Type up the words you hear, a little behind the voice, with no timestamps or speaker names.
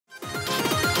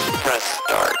press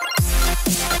start.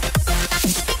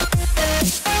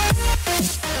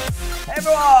 Hey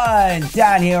everyone,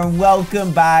 Dan here and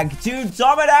welcome back to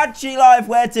TOMODACHI Life,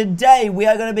 where today we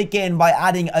are going to begin by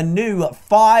adding a new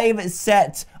 5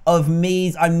 set of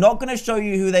Miis. I'm not going to show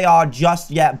you who they are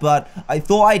just yet, but I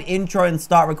thought I'd intro and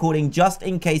start recording just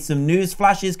in case some news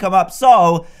flashes come up.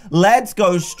 So let's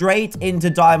go straight into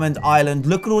Diamond Island.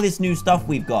 Look at all this new stuff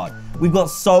we've got. We've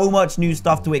got so much new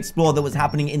stuff to explore that was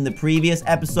happening in the previous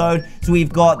episode. So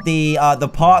we've got the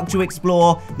park to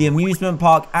explore, the amusement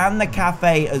park, and the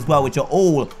cafe as well, which are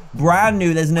all brand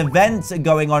new. There's an event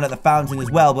going on at the fountain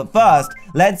as well. But first,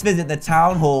 let's visit the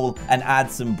town hall and add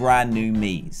some brand new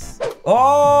Miis.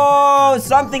 Oh,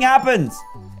 something happens.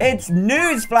 It's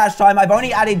news flash time. I've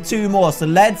only added 2 more, so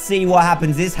let's see what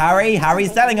happens. Is Harry?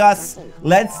 Harry's telling us.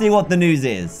 Let's see what the news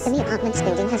is. The new apartments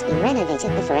building has been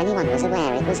renovated before anyone was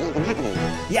aware it was even happening.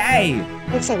 Yay!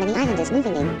 With so many islanders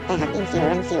moving in, there have been fewer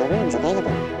and fewer rooms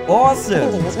available. Awesome! The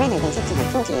building was renovated to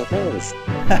have 48 rooms.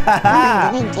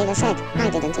 The name Taylor said, I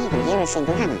didn't even hear a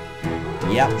single hammer.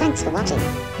 Yep. Thanks for watching.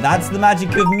 That's the magic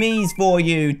of Miis for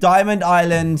you. Diamond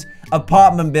Island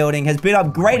apartment building has been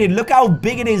upgraded. Look how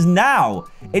big it is now.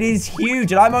 It is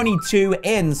huge, and I'm only 2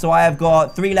 in, so I have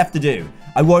got 3 left to do.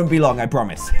 I won't be long, I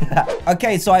promise.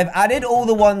 Okay, so I've added all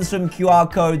the ones from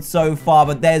QR code so far,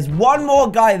 but there's one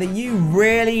more guy that you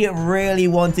really, really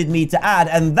wanted me to add,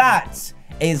 and that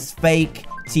is fake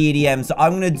TDM. So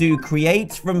I'm going to do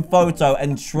create from photo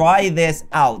and try this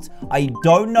out. I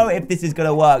don't know if this is going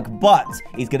to work, but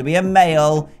he's going to be a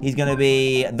male. He's going to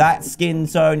be that skin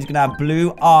tone. He's going to have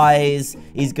blue eyes.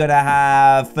 He's going to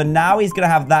have, for now, he's going to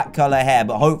have that color hair,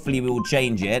 but hopefully we will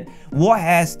change it. What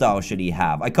hairstyle should he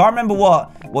have? I can't remember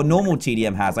what normal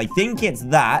TDM has. I think it's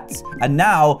that. And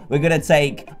now we're going to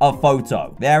take a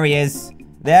photo. There he is.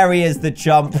 There he is, the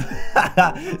chump.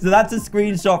 So that's a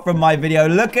screenshot from my video.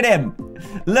 Look at him.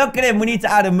 Look at him. We need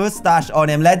to add a mustache on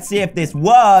him. Let's see if this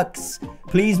works.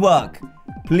 Please work.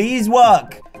 Please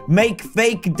work. Make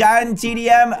fake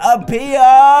DanTDM appear.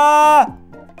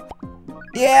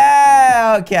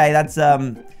 Yeah. Okay, that's,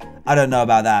 I don't know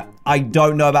about that. I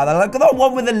don't know about that. Look at that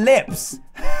one with the lips.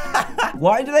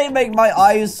 Why do they make my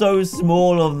eyes so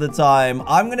small all the time?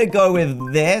 I'm going to go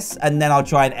with this, and then I'll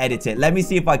try and edit it. Let me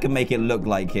see if I can make it look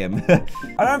like him.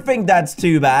 I don't think that's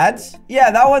too bad. Yeah,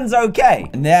 that one's okay.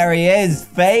 And there he is.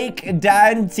 Fake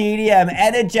DanTDM.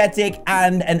 Energetic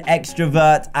and an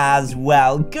extrovert as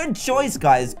well. Good choice,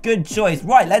 guys. Good choice.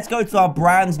 Right, let's go to our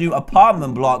brand new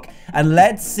apartment block, and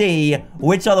let's see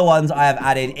which other ones I have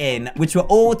added in, which were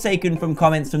all taken from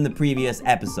comments from the previous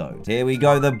episode. Here we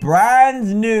go. The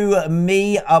brand new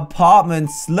Me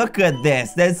apartments. Look at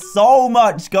this. There's so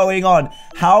much going on.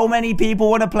 How many people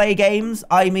want to play games?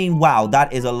 I mean, wow,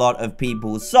 that is a lot of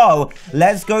people. So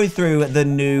let's go through the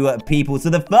new people. So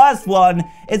the first one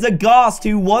is a Ghast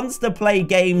who wants to play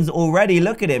games already.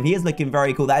 Look at him. He is looking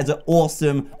very cool. That is an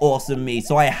awesome, awesome Me.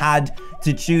 So I had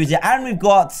to choose it. And we've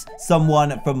got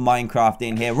someone from Minecraft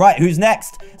in here. Right, who's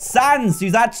next? Sans,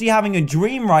 who's actually having a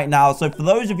dream right now. So for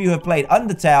those of you who have played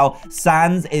Undertale,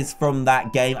 Sans is from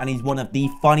that game, and he's one of the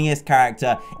funniest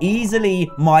character,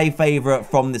 easily my favorite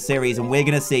from the series, and we're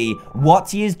gonna see what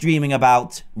he is dreaming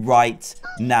about right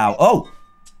now.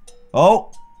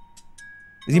 Oh,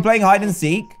 is he playing hide and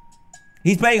seek?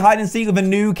 He's playing hide and seek with a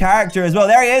new character as well.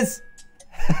 There he is.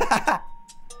 Are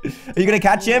you gonna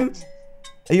catch him?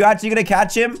 Are you actually gonna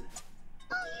catch him?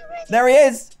 There he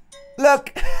is.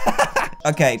 Look.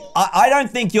 Okay, I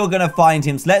don't think you're gonna find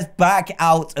him, so let's back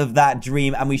out of that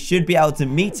dream, and we should be able to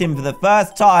meet him for the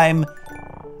first time.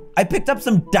 I picked up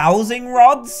some dowsing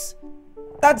rods.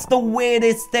 That's the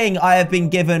weirdest thing I have been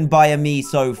given by a Me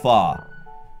so far.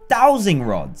 Dowsing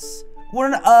rods.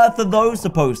 What on earth are those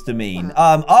supposed to mean?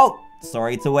 Oh,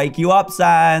 sorry to wake you up,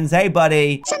 Sans. Hey,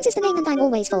 buddy. Sans is the name, and I'm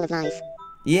always full of life.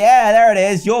 Yeah, there it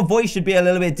is. Your voice should be a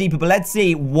little bit deeper, but let's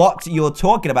see what you're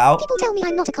talking about. People tell me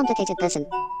I'm not a complicated person.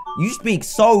 You speak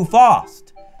so fast.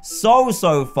 So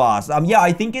fast. Yeah,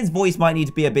 I think his voice might need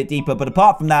to be a bit deeper, but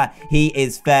apart from that, he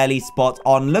is fairly spot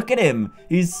on. Look at him.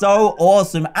 He's so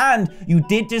awesome. And you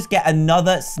did just get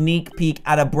another sneak peek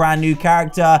at a brand new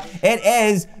character. It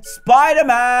is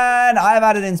Spider-Man. I have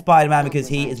added in Spider-Man because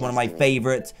he is one of my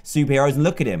favorite superheroes. And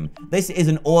look at him. This is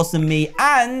an awesome Me.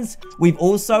 And we've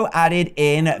also added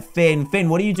in Finn. Finn,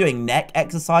 what are you doing? Neck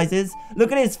exercises?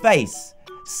 Look at his face.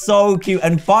 So cute.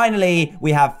 And finally,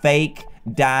 we have fake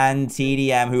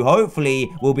DanTDM, who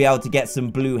hopefully will be able to get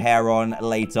some blue hair on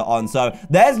later on. So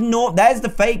there's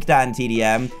the fake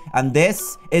DanTDM, and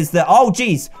this is the, oh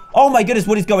geez, oh my goodness,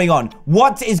 what is going on?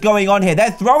 What is going on here? They're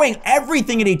throwing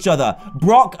everything at each other.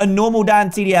 Brock and normal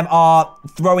DanTDM are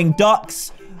throwing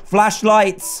ducks,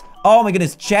 flashlights, Oh my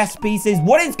goodness, chess pieces.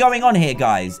 What is going on here,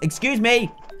 guys? Excuse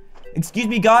me. Excuse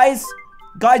me, guys.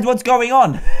 Guys, what's going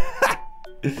on?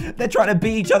 They're trying to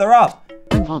beat each other up.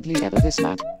 I'm hardly ever this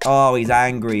mad. Oh, he's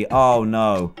angry. Oh,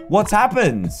 no. What's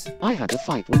happened? I had a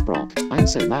fight with Brock. I'm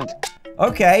so mad.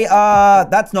 Okay,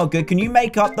 that's not good. Can you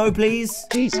make up, though, please?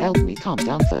 Please help me calm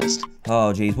down first.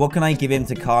 Oh, geez. What can I give him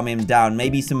to calm him down?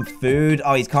 Maybe some food?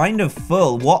 Oh, he's kind of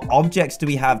full. What objects do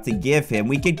we have to give him?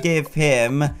 We could give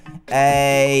him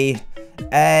a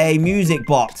music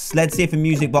box. Let's see if a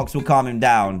music box will calm him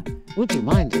down. Would you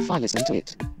mind if I listen to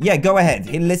it? Yeah, go ahead.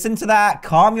 Listen to that.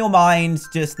 Calm your mind.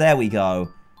 Just there we go.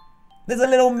 There's a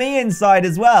little me inside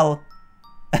as well.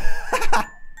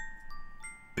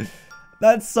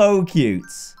 That's so cute.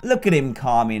 Look at him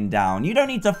calming down. You don't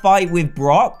need to fight with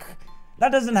Brock.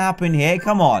 That doesn't happen here.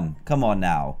 Come on. Come on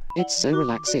now. It's so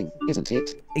relaxing, isn't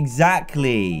it?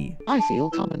 Exactly. I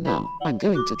feel calmer now. I'm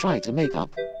going to try to make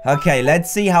up. Okay, let's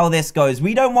see how this goes.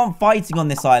 We don't want fighting on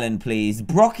this island, please.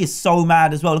 Brock is so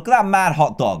mad as well. Look at that mad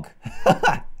hot dog.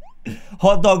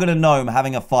 Hot dog and a gnome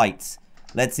having a fight.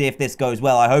 Let's see if this goes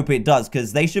well. I hope it does,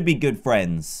 because they should be good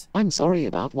friends. I'm sorry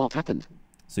about what happened.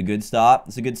 It's a good start.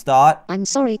 It's a good start. I'm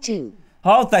sorry too.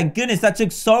 Oh, thank goodness. That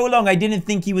took so long. I didn't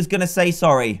think he was going to say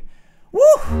sorry. Woo!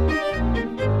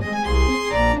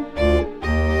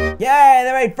 Yay,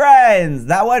 they made friends.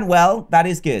 That went well. That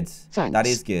is good. Thanks. That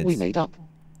is good. We made up.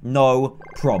 No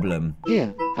problem.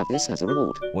 Here, have this as a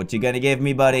reward. What you gonna give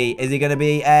me, buddy? Is it gonna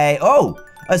be a... Oh,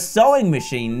 a sewing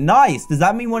machine. Nice. Does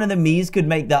that mean one of the Miis could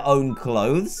make their own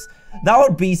clothes? That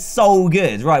would be so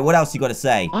good. Right, what else you gotta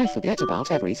say? I forget about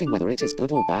everything, whether it is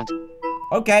good or bad.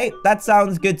 Okay, that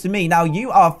sounds good to me. Now, you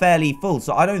are fairly full,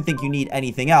 so I don't think you need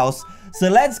anything else. So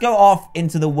let's go off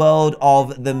into the world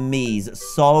of the Miis.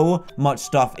 So much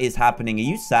stuff is happening. Are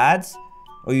you sad?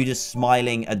 Or are you just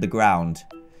smiling at the ground?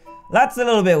 That's a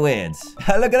little bit weird.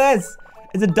 Look at this.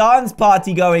 It's a dance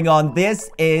party going on.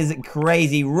 This is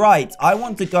crazy. Right, I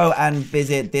want to go and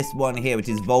visit this one here, which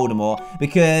is Voldemort,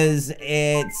 because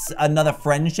it's another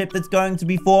friendship that's going to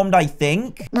be formed, I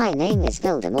think. My name is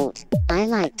Voldemort. I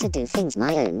like to do things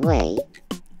my own way.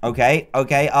 Okay,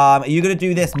 okay. Are you going to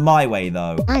do this my way,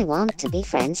 though? I want to be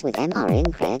friends with MR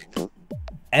Incredible.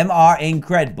 MR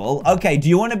Incredible? Okay, do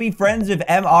you want to be friends with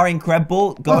MR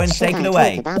Incredible? Go and take it away. What should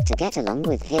I talk about to get along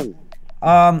with him?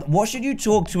 What should you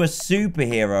talk to a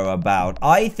superhero about?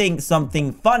 I think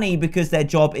something funny because their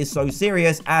job is so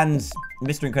serious and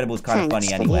Mr. Incredible is kind of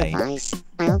funny anyway. Thanks for the advice.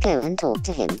 I'll go and talk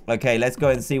to him. Okay, let's go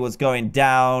and see what's going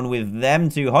down with them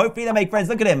two. Hopefully they make friends.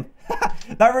 Look at him.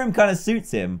 That room kind of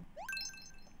suits him.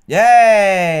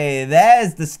 Yay!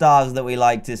 There's the stars that we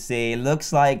like to see.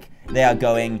 Looks like they are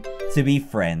going to be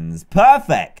friends.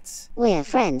 Perfect! We're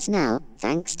friends now,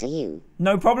 thanks to you.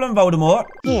 No problem, Voldemort.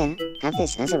 Here, have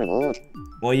this as a reward.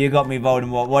 Well, you got me,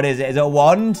 Voldemort. What is it? Is it a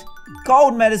wand?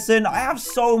 Cold medicine. I have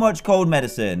so much cold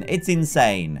medicine. It's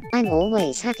insane. I'm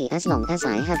always happy as long as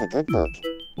I have a good book.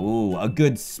 Ooh, a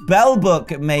good spell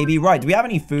book, maybe. Right, do we have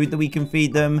any food that we can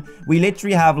feed them? We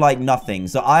literally have, like, nothing.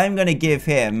 So I'm going to give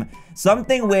him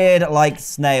something weird like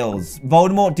snails.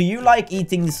 Voldemort, do you like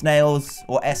eating snails?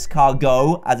 Or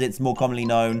escargot, as it's more commonly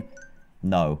known?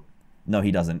 No. No,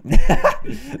 he doesn't.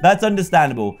 That's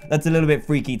understandable. That's a little bit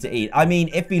freaky to eat. I mean,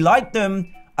 if he liked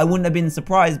them, I wouldn't have been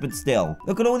surprised, but still.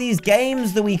 Look at all these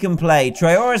games that we can play.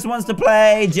 Trayaurus wants to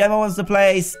play, Gemma wants to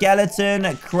play,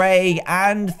 Skeleton, Craig,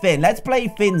 and Finn. Let's play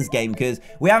Finn's game, because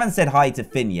we haven't said hi to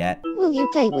Finn yet. Will you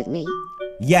play with me?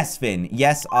 Yes, Finn.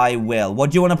 Yes, I will.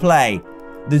 What do you want to play?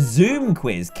 The zoom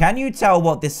quiz. Can you tell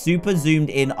what this super zoomed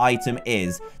in item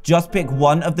is? Just pick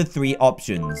one of the 3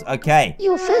 options. Okay.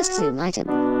 Your first zoom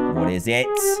item. What is it?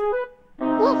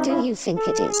 What do you think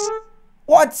it is?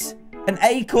 What? An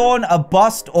acorn, a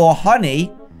bust, or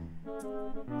honey?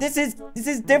 This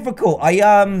is difficult. I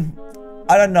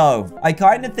don't know. I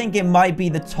kind of think it might be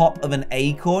the top of an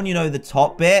acorn. You know, the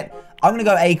top bit. I'm gonna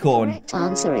go acorn. Correct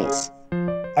answer is...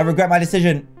 I regret my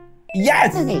decision.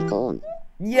 Yes! An acorn.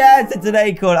 Yes, it's an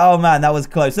acorn. Oh, man, that was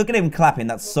close. Look at him clapping.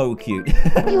 That's so cute.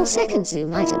 Your second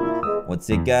zoom item. What's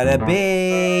it gonna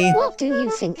be? What do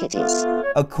you think it is?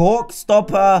 A cork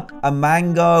stopper, a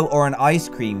mango, or an ice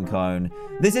cream cone?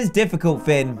 This is difficult,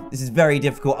 Finn. This is very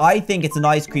difficult. I think it's an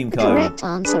ice cream cone. Correct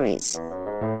answer is...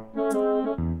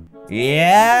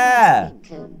 Yeah!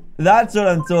 That's what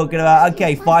I'm talking about.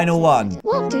 Okay, final one.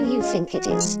 What do you think it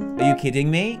is? Are you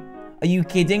kidding me? Are you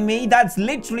kidding me? That's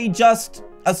literally just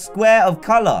a square of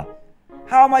color.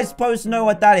 How am I supposed to know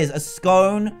what that is? A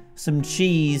scone, some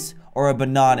cheese, or a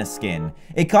banana skin?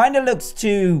 It kind of looks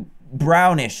too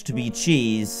brownish to be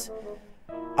cheese.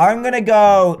 I'm gonna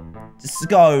go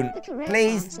scone.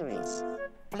 Please.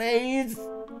 Please.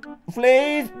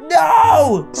 Please.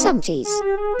 No! Some cheese.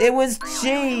 It was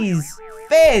cheese.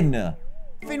 Finn.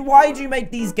 Finn, why did you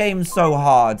make these games so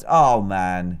hard? Oh,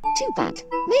 man. Too bad.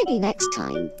 Maybe next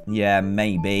time. Yeah,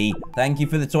 maybe. Thank you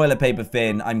for the toilet paper,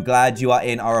 Finn. I'm glad you are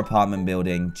in our apartment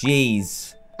building.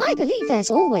 Jeez. I believe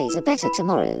there's always a better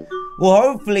tomorrow. Well,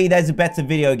 hopefully there's a better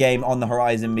video game on the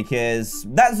horizon because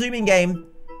that zooming game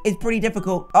is pretty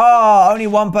difficult. Oh, only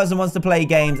one person wants to play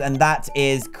games, and that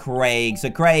is Craig. So,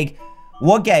 Craig,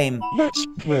 what game Let's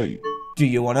play. do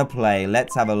you want to play?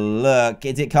 Let's have a look.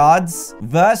 Is it cards?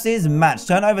 Versus match.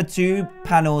 Turn over 2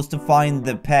 panels to find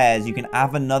the pairs. You can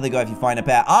have another go if you find a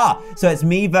pair. Ah, so it's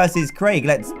me versus Craig.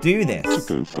 Let's do this.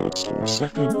 To go first or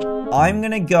second? I'm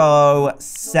going to go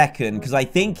second because I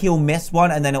think he'll miss one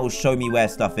and then it will show me where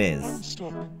stuff I'm is.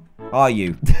 stuck. Are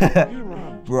you? Here I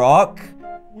am. Brock.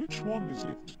 Which one is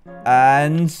it?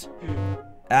 And...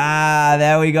 ah,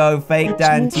 there we go. Fake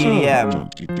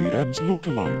DanTDM. DMs look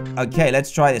alike. Okay,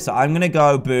 let's try this. So I'm going to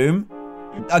go boom.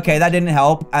 Okay, that didn't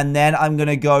help. And then I'm going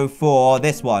to go for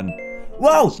this one.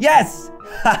 Whoa, yes!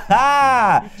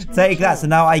 Haha! Take that. So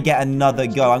now I get another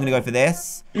go. I'm going to go for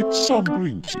this. It's some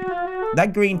green tea.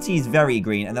 That green tea is very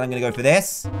green. And then I'm going to go for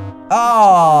this.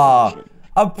 Oh,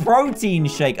 a protein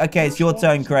shake. Okay, it's your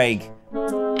turn, Craig.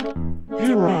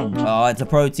 Here I am. Oh, it's a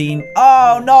protein.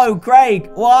 Oh, no,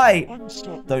 Craig. Why? I'm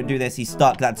stuck. Don't do this. He's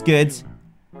stuck. That's good.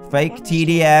 Fake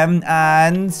TDM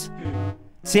and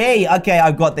tea. Okay,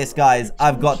 I've got this, guys.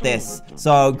 I've got this.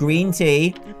 So, green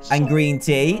tea and green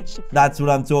tea. That's what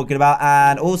I'm talking about.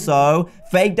 And also,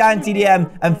 fake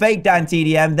DanTDM and fake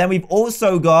DanTDM. Then we've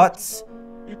also got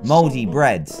moldy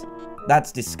bread.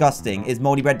 That's disgusting. Is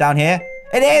moldy bread down here?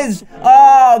 It is!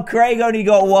 Oh, Craig only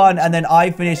got one. And then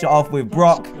I finish it off with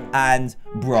Brock and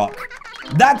Brock.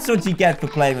 That's what you get for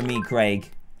playing with me, Craig.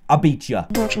 I beat you.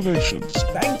 Congratulations.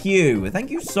 Thank you.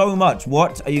 Thank you so much.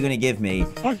 What are you going to give me?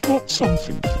 I've got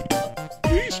something for you.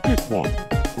 Please pick one.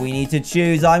 We need to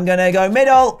choose. I'm going to go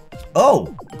middle.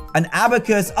 Oh, an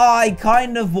abacus. Oh, I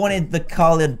kind of wanted the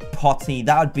colored potty.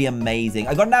 That would be amazing.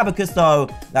 I got an abacus, though.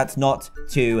 That's not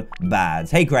too bad.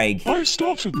 Hey, Craig. I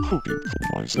started cooking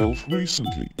for myself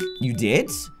recently. You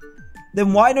did?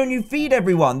 Then why don't you feed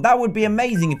everyone? That would be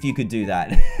amazing if you could do that.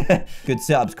 Good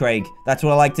setups, Craig. That's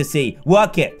what I like to see.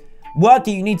 Work it. Work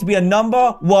it. You need to be a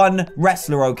 #1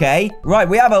 wrestler, okay? Right,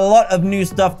 we have a lot of new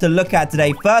stuff to look at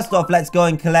today. First off, let's go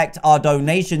and collect our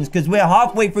donations because we're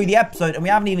halfway through the episode and we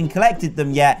haven't even collected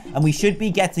them yet. And we should be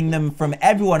getting them from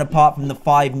everyone apart from the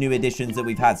 5 new additions that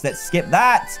we've had. So let's skip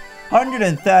that.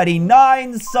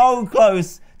 139, so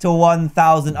close to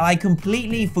 1,000. I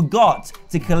completely forgot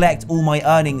to collect all my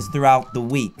earnings throughout the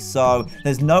week. So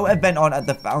there's no event on at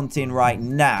the fountain right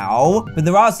now. But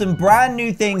there are some brand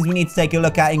new things we need to take a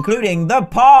look at, including the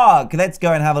park. Let's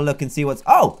go and have a look and see what's...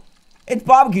 oh, it's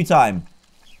barbecue time.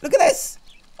 Look at this.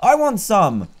 I want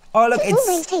some. Oh, look, It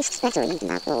always it's... tastes better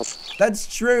eaten outdoors. that's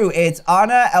true. It's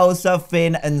Anna, Elsa,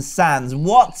 Finn, and Sans.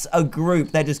 What a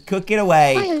group. They're just cooking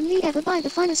away. I only ever buy the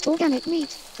finest organic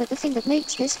meat, but the thing that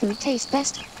makes this food taste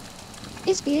best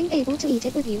is being able to eat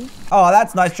it with you. Oh,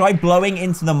 that's nice. Try blowing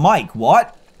into the mic.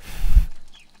 What?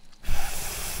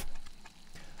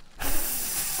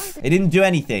 It didn't do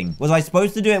anything. Was I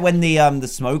supposed to do it when the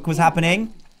smoke was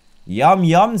happening? Yum,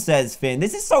 yum, says Finn.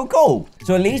 This is so cool.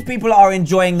 So at least people are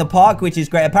enjoying the park, which is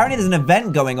great. Apparently there's an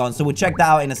event going on, so we'll check that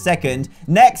out in a second.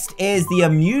 Next is the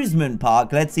amusement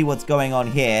park. Let's see what's going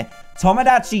on here.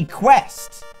 Tomodachi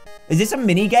Quest. Is this a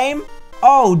mini game?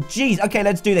 Oh, geez. Okay,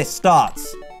 let's do this. Start.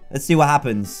 Let's see what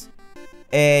happens.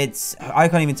 It's... I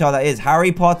can't even tell what that is.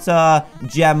 Harry Potter,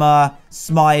 Gemma,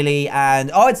 Smiley,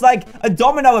 and... oh, it's like a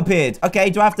domino appeared.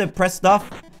 Okay, do I have to press stuff?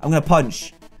 I'm gonna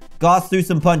punch. Guards through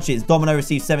some punches. Domino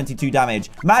receives 72 damage.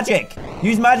 Magic!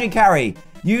 Use magic, Harry.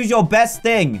 Use your best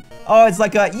thing. Oh, it's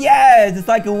like a... yes! It's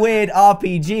like a weird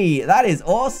RPG. That is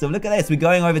awesome. Look at this. We're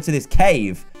going over to this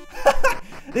cave.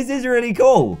 This is really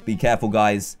cool. Be careful,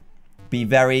 guys. Be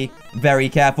very, very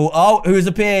careful. Oh, who's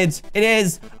appeared? It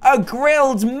is a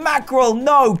grilled mackerel.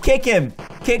 No, kick him.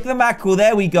 Kick the mackerel.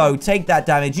 There we go. Take that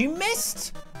damage. You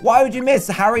missed. Why would you miss?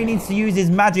 Harry needs to use his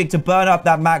magic to burn up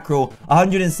that mackerel.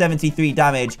 173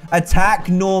 damage. Attack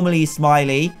normally,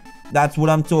 Smiley. That's what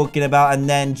I'm talking about. And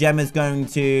then Gemma's going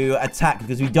to attack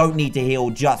because we don't need to heal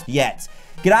just yet.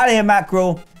 Get out of here,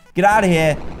 mackerel. Get out of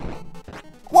here.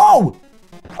 Whoa!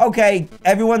 Okay,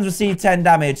 everyone's received 10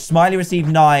 damage. Smiley received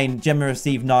 9. Gemma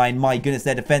received 9. My goodness,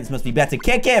 their defense must be better.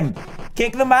 Kick him!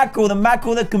 Kick the mackerel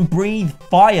that can breathe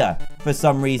fire for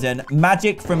some reason.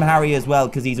 Magic from Harry as well,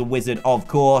 because he's a wizard, of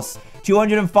course.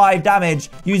 205 damage.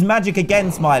 Use magic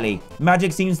again, Smiley.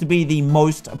 Magic seems to be the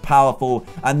most powerful.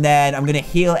 And then I'm going to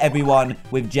heal everyone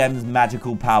with Gem's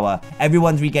magical power.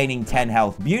 Everyone's regaining 10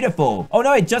 health. Beautiful. Oh,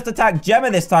 no, it just attacked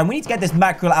Gemma this time. We need to get this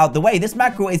mackerel out the way. This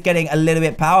mackerel is getting a little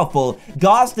bit powerful.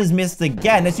 Ghast has missed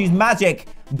again. Let's use magic.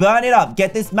 Burn it up.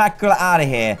 Get this mackerel out of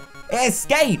here. It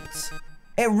escaped.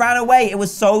 It ran away. It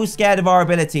was so scared of our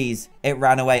abilities. It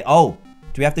ran away. Oh,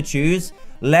 do we have to choose?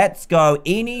 Let's go.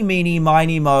 Eeny, meeny,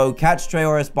 miny, mo. Catch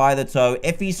Trayaurus by the toe.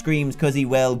 If he screams, because he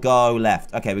will, go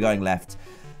left. Okay, we're going left.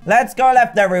 Let's go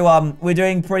left, everyone. We're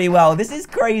doing pretty well. This is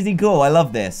crazy cool. I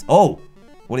love this. Oh,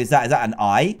 what is that? Is that an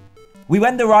eye? We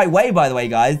went the right way, by the way,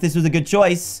 guys. This was a good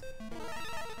choice.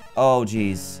 Oh,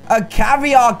 jeez. A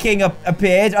caviar king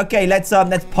appeared. Okay, let's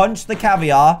punch the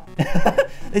caviar.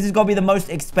 This is gonna be the most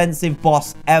expensive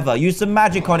boss ever. Use some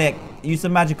magic on it. Use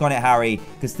some magic on it, Harry,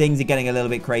 because things are getting a little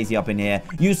bit crazy up in here.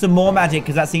 Use some more magic,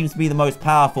 because that seems to be the most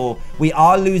powerful. We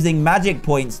are losing magic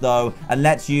points, though, and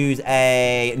let's use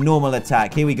a normal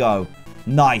attack. Here we go.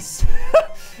 Nice.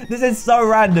 This is so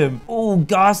random. Oh,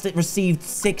 Ghast, it received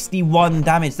 61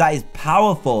 damage. That is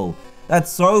powerful. That's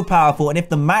so powerful. And if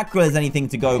the mackerel is anything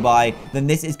to go by, then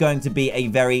this is going to be a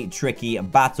very tricky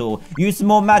battle. Use some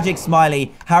more magic,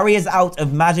 Smiley. Harry is out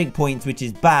of magic points, which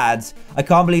is bad. I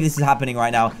can't believe this is happening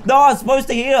right now. No, I was supposed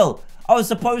to heal. I was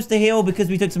supposed to heal because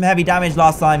we took some heavy damage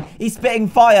last time. He's spitting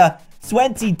fire.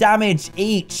 20 damage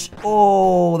each.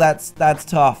 Oh, that's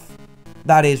tough.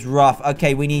 That is rough.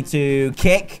 Okay, we need to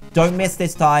kick. Don't miss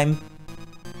this time.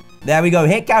 There we go.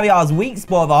 Hit Caviar's weak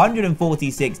spot of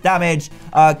 146 damage.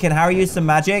 Can Harry use some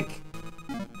magic?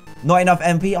 Not enough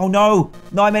MP. Oh, no.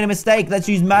 No, I made a mistake. Let's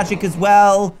use magic as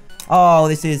well. Oh,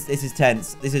 this is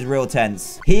tense. This is real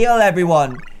tense. Heal,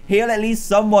 everyone. Heal at least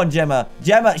someone, Gemma.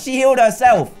 Gemma, she healed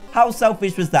herself. How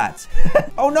selfish was that?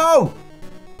 Oh, no.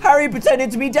 Harry pretended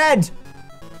to be dead.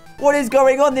 What is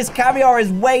going on? This caviar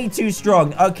is way too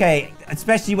strong. Okay,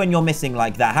 especially when you're missing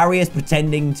like that. Harry is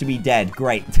pretending to be dead.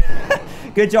 Great.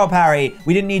 Good job, Harry.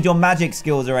 We didn't need your magic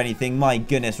skills or anything. My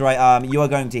goodness, right? You are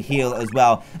going to heal as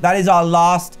well. That is our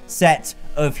last set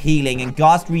of healing. And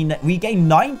Ghast regained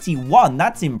 91.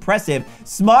 That's impressive.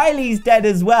 Smiley's dead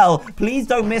as well. Please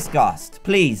don't miss Ghast.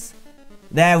 Please.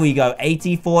 There we go.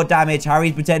 84 damage.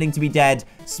 Harry's pretending to be dead.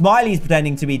 Smiley's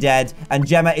pretending to be dead. And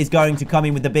Gemma is going to come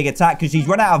in with the big attack because she's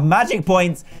run out of magic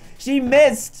points. She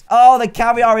missed. Oh, the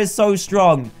caviar is so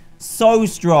strong. So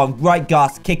strong. Right,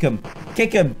 Ghast. Kick him.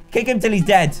 Kick him. Kick him till he's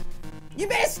dead. You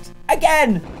missed.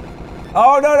 Again.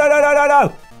 Oh, no, no, no, no, no,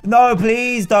 no. No,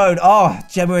 please don't. Oh,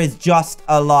 Gemma is just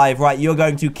alive. Right, you're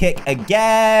going to kick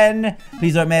again.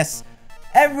 Please don't miss.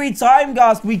 Every time,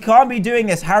 Ghast, we can't be doing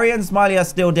this. Harry and Smiley are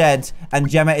still dead. And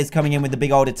Gemma is coming in with the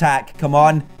big old attack. Come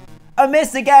on. A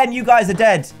miss again. You guys are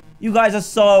dead. You guys are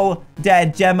so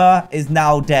dead. Gemma is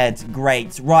now dead.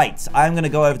 Great. Right. I'm going to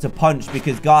go over to punch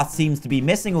because Ghast seems to be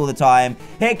missing all the time.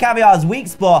 Hit Caviar's weak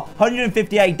spot.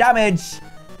 158 damage.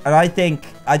 And I think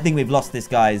we've lost this,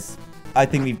 guys. I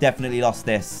think we've definitely lost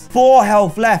this. 4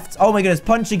 health left. Oh my goodness.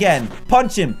 Punch again.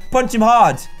 Punch him. Punch him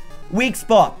hard. Weak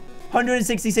spot.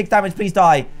 166 damage. Please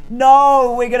die.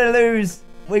 No, we're going to lose.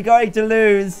 We're going to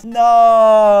lose.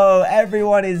 No,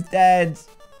 everyone is dead.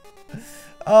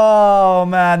 Oh,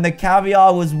 man. The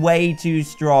caviar was way too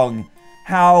strong.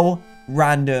 How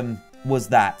random was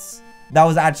that? That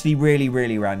was actually really,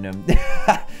 really random.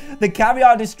 The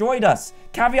caviar destroyed us.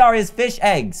 Caviar is fish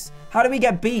eggs. How do we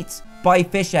get beat by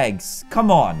fish eggs? Come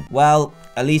on. Well,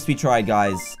 at least we tried,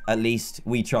 guys. At least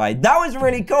we tried. That was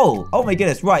really cool. Oh, my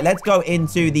goodness. Right, let's go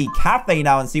into the cafe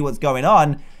now and see what's going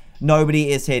on. Nobody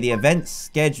is here. The event's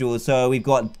scheduled. So we've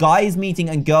got guys meeting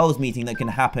and girls meeting that can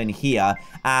happen here.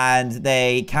 And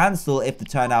they cancel if the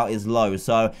turnout is low.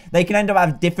 So they can end up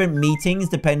having different meetings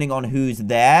depending on who's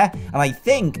there. And I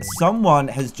think someone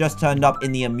has just turned up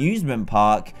in the amusement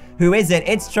park. Who is it?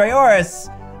 It's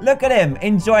Trayaurus. Look at him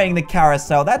enjoying the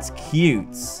carousel. That's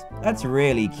cute. That's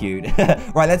really cute.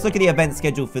 Right, let's look at the event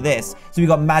schedule for this. So we've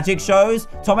got magic shows,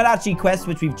 Tomodachi quest,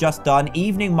 which we've just done,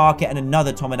 evening market, and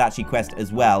another Tomodachi quest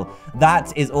as well.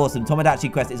 That is awesome.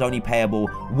 Tomodachi quest is only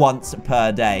payable once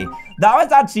per day. That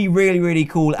was actually really, really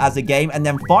cool as a game. And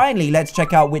then finally, let's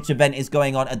check out which event is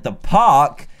going on at the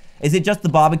park. Is it just the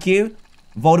barbecue?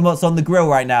 Voldemort's on the grill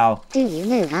right now. Do you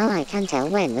know how I can tell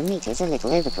when the meat is a little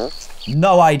overcooked?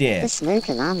 No idea. The smoke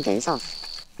alarm goes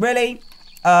off. Really?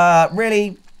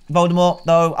 Really? Voldemort,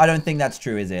 though, I don't think that's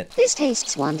true, is it? This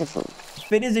tastes wonderful.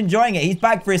 Finn is enjoying it. He's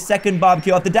back for his second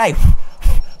barbecue of the day.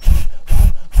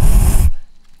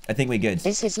 I think we're good.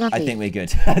 This is lovely. I think we're good.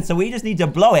 So we just need to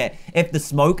blow it if the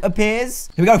smoke appears.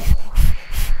 Here we go.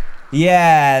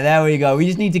 Yeah, there we go. We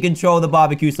just need to control the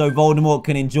barbecue so Voldemort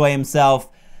can enjoy himself.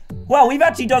 Well, we've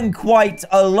actually done quite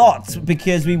a lot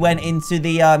because we went into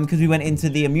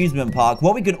the amusement park.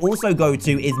 What we could also go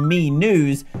to is Me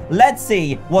News. Let's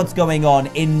see what's going on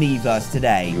in Meverse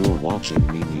today. You're watching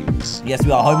Me News. Yes,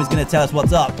 we are. Homer's going to tell us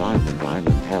what's up. Diamond Island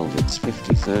held its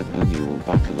 53rd annual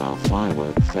Bacalao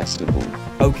Firework Festival.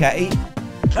 Okay.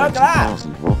 Look at that.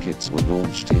 20,000 rockets were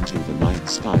launched into the night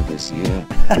sky this year,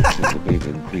 which is a big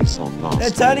increase on last They're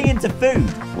turning year. into food.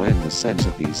 When the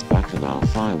centerpiece Bacalao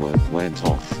firework went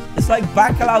off, It's like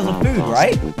bacalaos of food,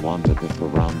 right? with wonder before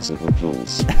rounds of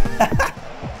applause.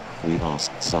 We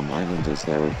asked some islanders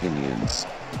their opinions.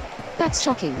 That's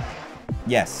shocking.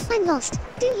 Yes. I'm lost.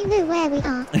 Do you know where we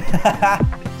are?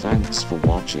 Thanks for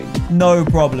watching. No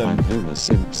problem. I'm Homer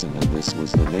Simpson and this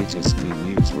was the latest Me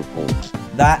News report.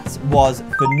 That was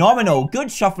phenomenal.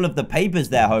 Good shuffle of the papers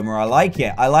there, Homer. I like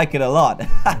it. I like it a lot.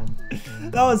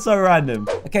 That was so random.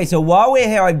 Okay, so while we're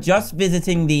here, I'm just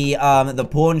visiting the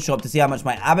pawn shop to see how much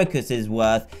my abacus is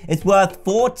worth. It's worth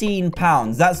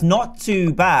 £14. That's not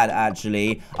too bad,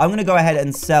 actually. I'm going to go ahead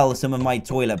and sell some of my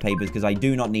toilet papers because I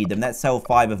do not need them. Let's sell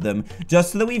 5 of them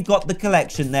just so that we've got the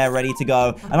collection there ready to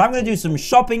go. And I'm going to do some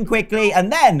shopping quickly. And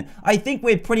then I think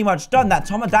we're pretty much done. That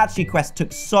Tomodachi quest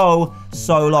took so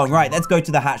long. Right, let's go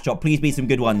to the hat shop. Please be some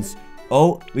good ones.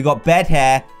 Oh, we got bed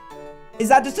hair. Is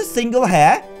that just a single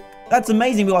hair? That's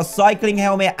amazing. We got a cycling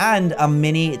helmet and a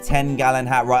mini 10-gallon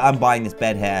hat. Right, I'm buying this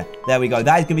bed hair. There we go.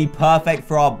 That is going to be perfect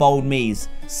for our bold me's.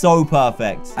 So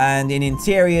perfect. And in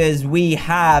interiors, we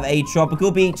have a tropical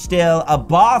beach still, a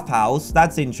bathhouse.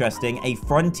 That's interesting. A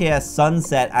frontier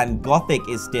sunset and gothic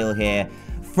is still here.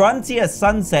 Frontier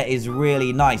sunset is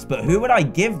really nice, but who would I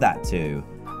give that to?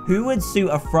 Who would suit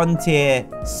a frontier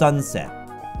sunset?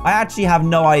 I actually have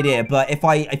no idea, but if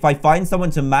I find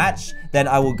someone to match, then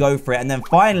I will go for it. And then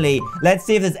finally, let's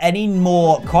see if there's any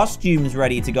more costumes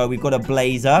ready to go. We've got a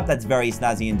blazer. That's very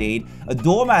snazzy indeed. A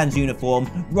doorman's uniform,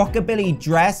 rockabilly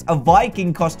dress, a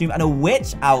Viking costume, and a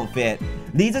witch outfit.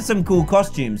 These are some cool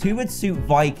costumes. Who would suit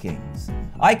Vikings?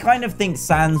 I kind of think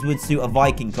Sans would suit a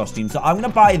Viking costume, so I'm going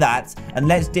to buy that, and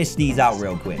let's dish these out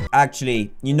real quick.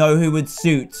 Actually, you know who would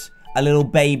suit a little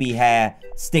baby hair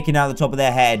sticking out the top of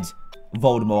their head?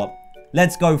 Voldemort.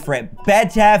 Let's go for it.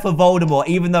 Bed hair for Voldemort,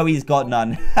 even though he's got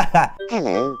none.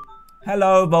 Hello.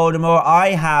 Hello, Voldemort. I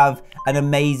have an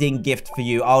amazing gift for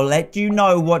you. I'll let you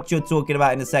know what you're talking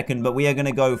about in a second, but we are going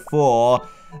to go for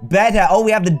bed hair. Oh,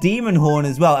 we have the demon horn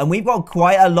as well, and we've got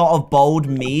quite a lot of bold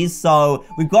me's, so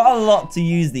we've got a lot to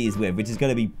use these with, which is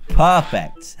going to be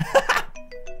perfect.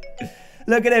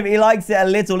 Look at him. He likes it a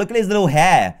little. Look at his little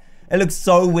hair. It looks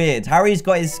so weird. Harry's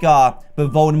got his scar,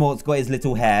 but Voldemort's got his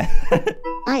little hair.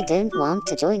 I don't want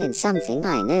to join in something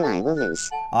I know I will lose.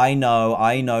 I know,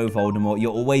 Voldemort.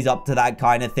 You're always up to that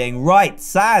kind of thing. Right,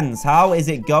 Sans, how is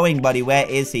it going, buddy? Where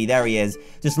is he? There he is.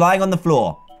 Just lying on the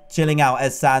floor, chilling out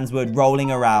as Sans would, rolling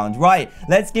around. Right,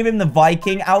 let's give him the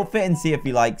Viking outfit and see if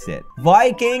he likes it.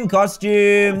 Viking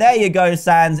costume. There you go,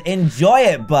 Sans. Enjoy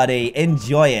it, buddy.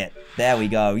 Enjoy it. There we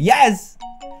go. Yes!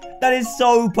 That is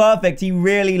so perfect. He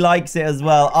really likes it as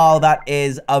well. Oh, that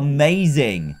is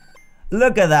amazing.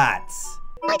 Look at that.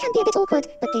 I can be a bit awkward,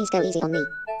 but please go easy on me.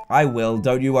 I will,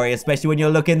 don't you worry, especially when you're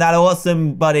looking that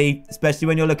awesome, buddy. Especially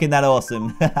when you're looking that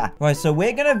awesome. Right, so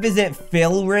we're going to visit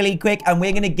Phil really quick, and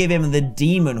we're going to give him the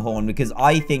demon horn, because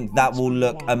I think that will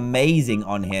look amazing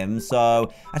on him.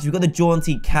 So, actually, we've got the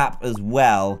jaunty cap as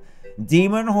well.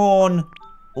 Demon horn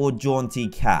or jaunty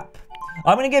cap?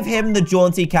 I'm going to give him the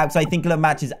jaunty cap, because I think it'll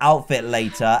match his outfit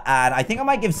later, and I think I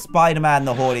might give Spider-Man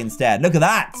the horn instead. Look at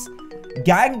that.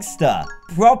 Gangster.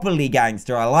 Properly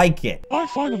gangster. I like it. I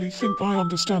finally think I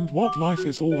understand what life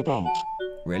is all about.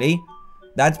 Really?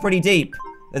 That's pretty deep.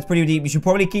 That's pretty deep. You should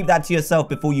probably keep that to yourself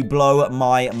before you blow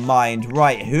my mind.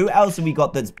 Right, who else have we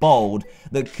got that's bold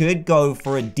that could go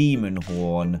for a demon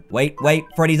horn? Wait.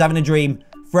 Freddy's having a dream.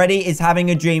 Freddy is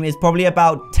having a dream. It's probably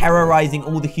about terrorizing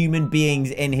all the human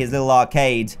beings in his little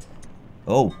arcade.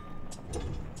 Oh,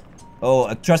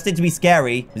 I trust it to be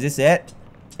scary. Is this it?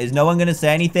 Is no one going to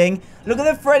say anything? Look at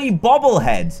the Freddy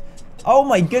bobblehead. Oh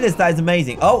my goodness, that is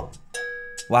amazing. Oh,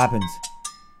 what happened?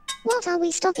 What are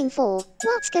we stopping for?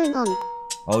 What's going on?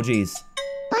 Oh, geez.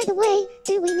 By the way,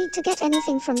 do we need to get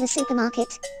anything from the supermarket?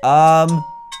 I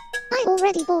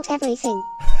already bought everything.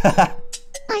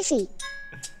 I see.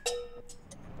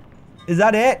 Is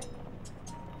that it?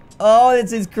 Oh,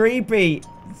 this is creepy.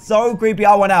 So creepy.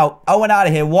 I want out. I want out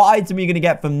of here. What item are you going to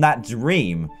get from that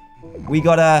dream? We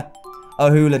got a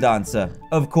hula dancer.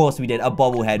 Of course we did. A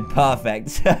bobblehead.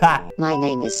 Perfect. My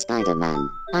name is Spider-Man.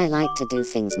 I like to do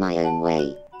things my own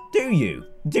way. Do you?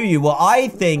 Do you? Well, I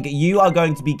think you are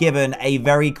going to be given a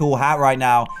very cool hat right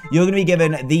now. You're going to be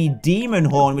given the demon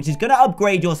horn, which is going to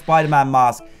upgrade your Spider-Man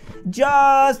mask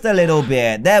just a little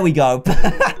bit. There we go.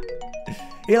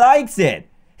 He likes it.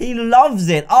 He loves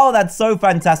it. Oh, that's so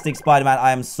fantastic, Spider-Man.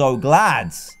 I am so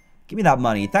glad. Give me that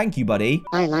money. Thank you, buddy.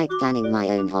 I like planning my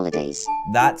own holidays.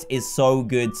 That is so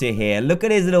good to hear. Look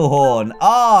at his little horn.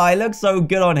 Oh, it looks so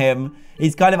good on him.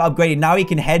 He's kind of upgraded. Now he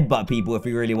can headbutt people if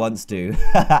he really wants to.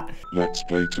 Let's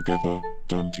play together.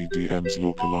 DanTDM's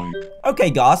look-alike. Okay,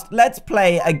 Ghast, let's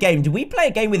play a game. Did we play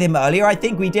a game with him earlier? I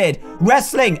think we did.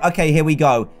 Wrestling. Okay, here we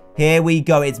go. Here we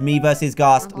go. It's me versus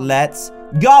Ghast. Let's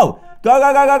go. Go,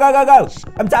 go, go, go, go, go, go.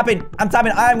 I'm tapping. I'm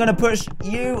tapping. I am going to push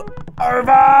you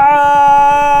over.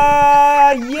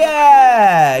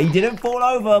 Yeah. He didn't fall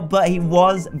over, but he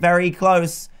was very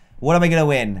close. What am I going to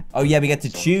win? Oh, yeah, we get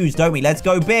to choose, don't we? Let's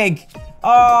go big.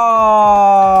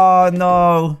 Oh,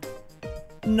 no.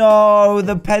 No,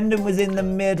 the pendant was in the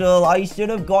middle. I should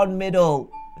have gone middle.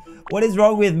 What is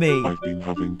wrong with me? I've been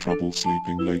having trouble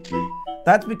sleeping lately.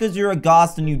 That's because you're a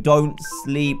Ghast and you don't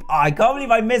sleep. Oh, I can't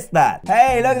believe I missed that.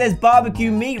 Hey, look, there's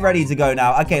barbecue meat ready to go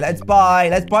now. Okay, let's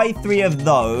buy 3 of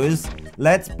those.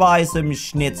 Let's buy some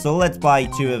schnitzel. Let's buy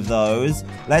 2 of those.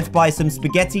 Let's buy some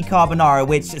spaghetti carbonara,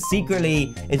 which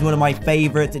secretly is one of my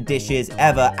favorite dishes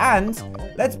ever. And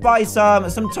let's buy some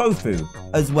tofu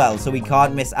as well, so we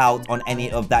can't miss out on any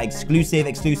of that exclusive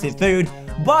food.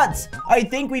 But I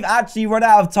think we've actually run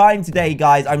out of time today,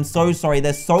 guys. I'm so sorry.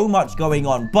 There's so much going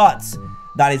on, but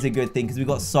that is a good thing because we've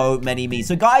got so many meats.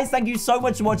 So, guys, thank you so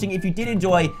much for watching. If you did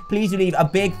enjoy, please do leave a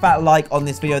big fat like on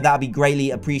this video. That would be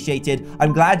greatly appreciated.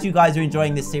 I'm glad you guys are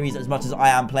enjoying this series as much as I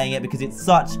am playing it because it's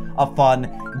such a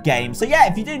fun game. So, yeah,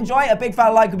 if you did enjoy, a big fat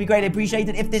like would be greatly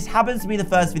appreciated. If this happens to be the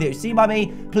first video seen by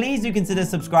me, please do consider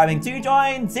subscribing to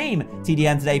join Team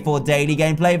TDM today for daily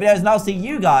gameplay videos. And I'll see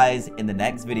you guys in the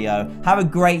next video. Have a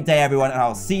great day, everyone, and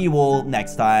I'll see you all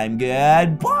next time.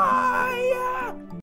 Goodbye!